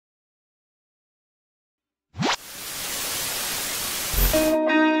His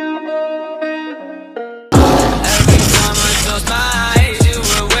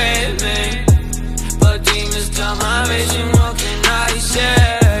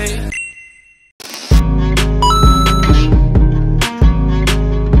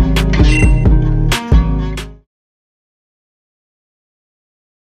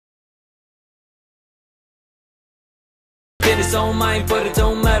own mind, but it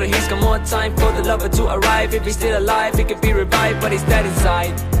don't matter. He's got more time for the lover to arrive. If he's still alive, he could be revived, but he's dead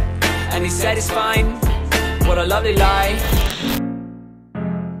inside, and he's satisfying. What a lovely lie.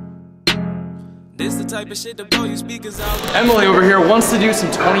 This the type of shit that blow you speakers out. Emily over here wants to do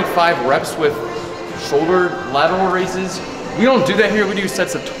some 25 reps with shoulder lateral raises. We don't do that here. We do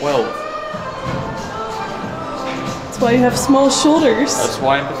sets of 12. That's why you have small shoulders. That's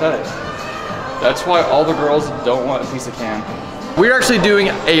why I'm pathetic. That's why all the girls don't want a piece of can. We're actually doing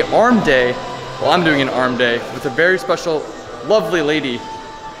a arm day. Well, I'm doing an arm day with a very special, lovely lady,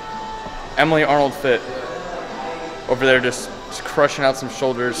 Emily Arnold Fit, over there just crushing out some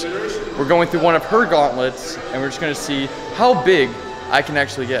shoulders. We're going through one of her gauntlets, and we're just gonna see how big I can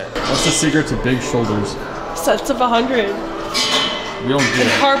actually get. What's the secret to big shoulders? Sets of 100. We don't do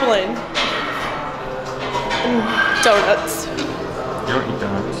it. Carbline. And donuts. You don't eat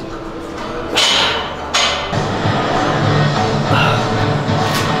donuts.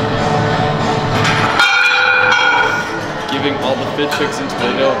 Giving all the fit chicks in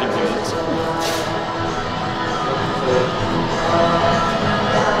Toledo the goods.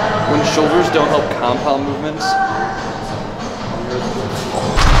 When shoulders don't help compound movements.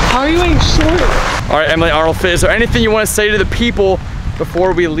 How are you getting shorter? All right, Emily Arnold Fit, is there anything you want to say to the people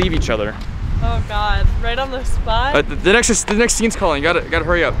before we leave each other? Oh God, right on the spot? The next scene's calling, you gotta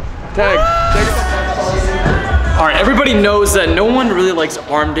hurry up. Tag. All right, everybody knows that no one really likes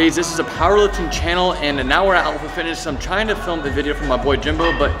arm days. This is a powerlifting channel, and now we're at Alpha Fitness. I'm trying to film the video for my boy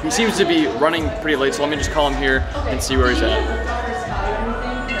Jimbo, but he seems to be running pretty late, so let me just call him here and see where he's at.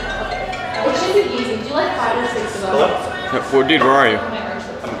 It should be easy. Do you like 5 or 6 of those? Well, dude, where are you?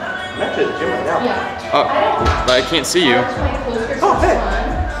 I'm actually at the gym right now. Yeah. Oh, I can't see you. Oh, hey.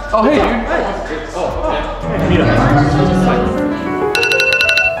 Oh, hey, dude. Oh, okay. Meet up.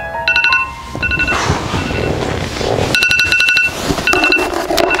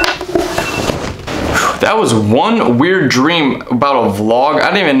 That was one weird dream about a vlog. I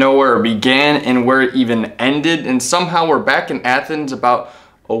didn't even know where it began and where it even ended, and somehow we're back in Athens about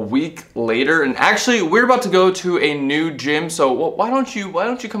a week later, and actually we're about to go to a new gym, so why don't you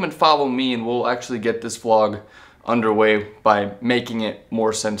come and follow me, and we'll actually get this vlog underway by making it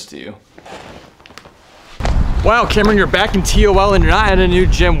more sense to you. Wow, Cameron, you're back in TOL and you're not at a new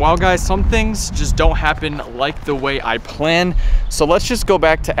gym. Well, guys, some things just don't happen like the way I planned. So let's just go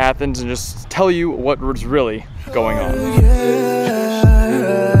back to Athens and just tell you what was really going on.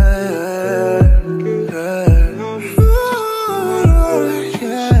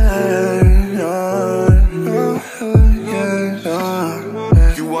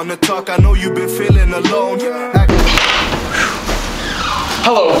 You wanna talk? I know you've been feeling alone.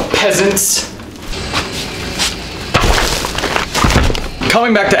 Hello, peasants.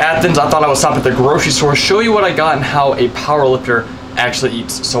 Coming back to Athens, I thought I would stop at the grocery store, show you what I got and how a powerlifter actually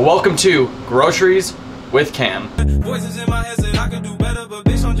eats. So welcome to Groceries with Cam. Voices in my head said I could do better, but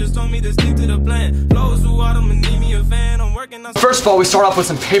bitch don't just told me to stick to the plan. Flows through autumn and need me a fan. I'm working on. First of all, we start off with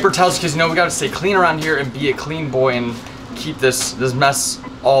some paper towels because you know we gotta stay clean around here and be a clean boy and keep this mess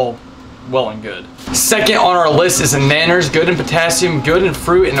all well and good. Second on our list is nanners, good in potassium, good in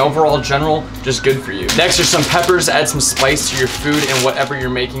fruit, and overall general, just good for you. Next are some peppers, add some spice to your food and whatever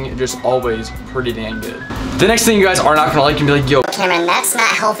you're making, just always pretty dang good. The next thing you guys are not gonna like and be like, yo, Cameron, that's not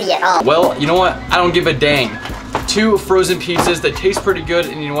healthy at all. well, you know what? I don't give a dang. 2 frozen pizzas that taste pretty good,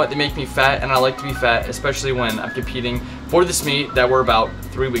 and you know what? They make me fat, and I like to be fat, especially when I'm competing for this meet that we're about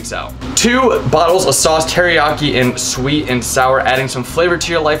 3 weeks out. 2 bottles of sauce, teriyaki and sweet and sour, adding some flavor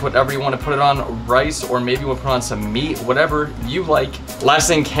to your life, whatever you want to put it on, rice, or maybe we'll put on some meat, whatever you like. Last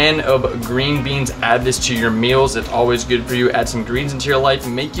thing, can of green beans, add this to your meals. It's always good for you. Add some greens into your life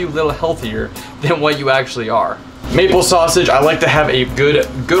and make you a little healthier than what you actually are. Maple sausage, I like to have a good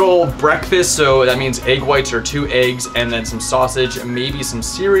old breakfast, so that means egg whites or 2 eggs and then some sausage, maybe some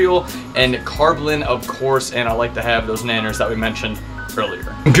cereal, and carbline, of course, and I like to have those nanners that we mentioned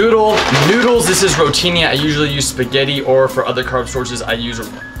earlier. Good old noodles, this is Rotini. I usually use spaghetti, or for other carb sources, I use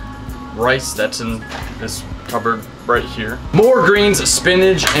rice. That's in this cupboard right here. More greens,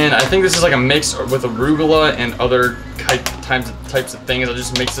 spinach, and I think this is like a mix with arugula and other types of things. I'll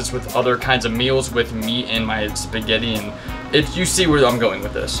just mix this with other kinds of meals with meat and my spaghetti and You see where I'm going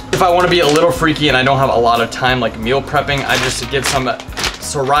with this. If I want to be a little freaky and I don't have a lot of time like meal prepping, I just get some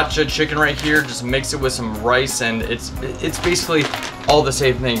sriracha chicken right here, just mix it with some rice, and it's basically all the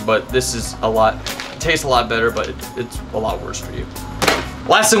same thing, but this is it tastes a lot better, but it's a lot worse for you.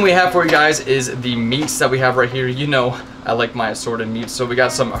 Last thing we have for you guys is the meats that we have right here. You know I like my assorted meats, so we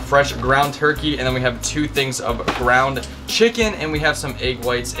got some fresh ground turkey, and then we have 2 things of ground chicken, and we have some egg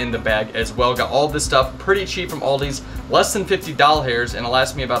whites in the bag as well. Got all this stuff pretty cheap from Aldi's, less than 50 doll hairs, and it'll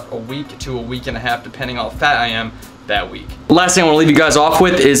last me about a week to a week and a half depending on how fat I am that week. Last thing I want to leave you guys off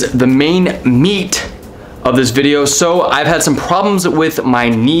with is the main meat of this video. So I've had some problems with my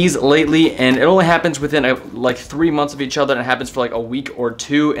knees lately, and it only happens within like 3 months of each other, and it happens for like a week or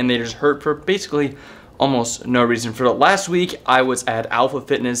 2, and they just hurt for basically almost no reason. For the last week, I was at Alpha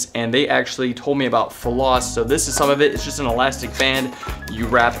Fitness, and they actually told me about floss. So this is some of it. It's just an elastic band you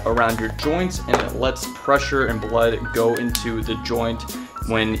wrap around your joints, and it lets pressure and blood go into the joint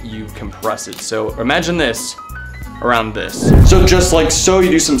when you compress it. So imagine this around this. So just like so,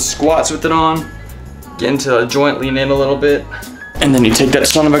 you do some squats with it on, get into a joint, lean in a little bit, and then you take that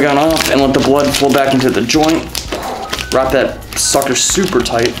son of a gun off and let the blood flow back into the joint. Wrap that sucker super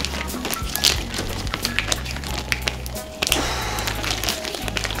tight.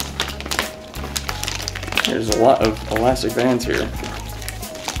 There's a lot of elastic bands here.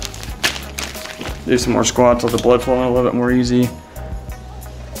 Do some more squats, let the blood flow in a little bit more easy.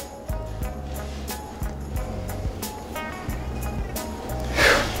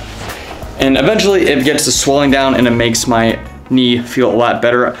 And eventually it gets the swelling down and it makes my knee feel a lot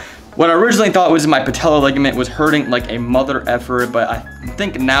better. What I originally thought was my patella ligament was hurting like a mother effer, but I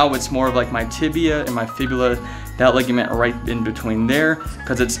think now it's more of like my tibia and my fibula, that ligament right in between there,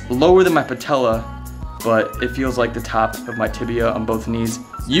 because it's lower than my patella, but it feels like the top of my tibia on both knees.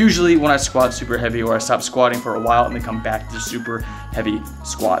 Usually when I squat super heavy, or I stop squatting for a while and then come back to super heavy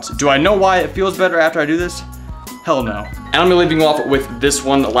squats. Do I know why it feels better after I do this? Hell no. And I'm gonna leave you off with this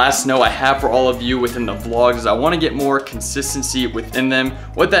one. The last note I have for all of you within the vlogs is I wanna get more consistency within them.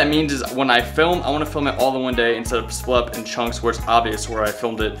 What that means is when I film, I wanna film it all in one day instead of split up in chunks where it's obvious where I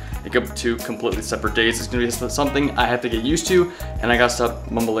filmed it like up 2 completely separate days. It's gonna be something I have to get used to, and I gotta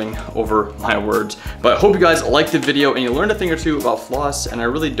stop mumbling over my words. But I hope you guys liked the video and you learned a thing or two about floss, and I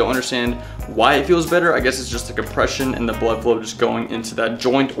really don't understand why it feels better. I guess it's just the compression and the blood flow just going into that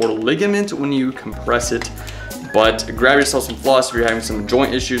joint or ligament when you compress it. But grab yourself some floss if you're having some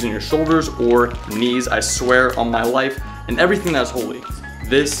joint issues in your shoulders or knees. I swear on my life and everything that's holy,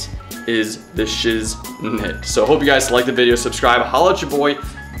 this is the shiznit. So hope you guys like the video. Subscribe, holla at your boy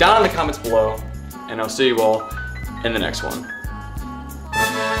down in the comments below, and I'll see you all in the next one.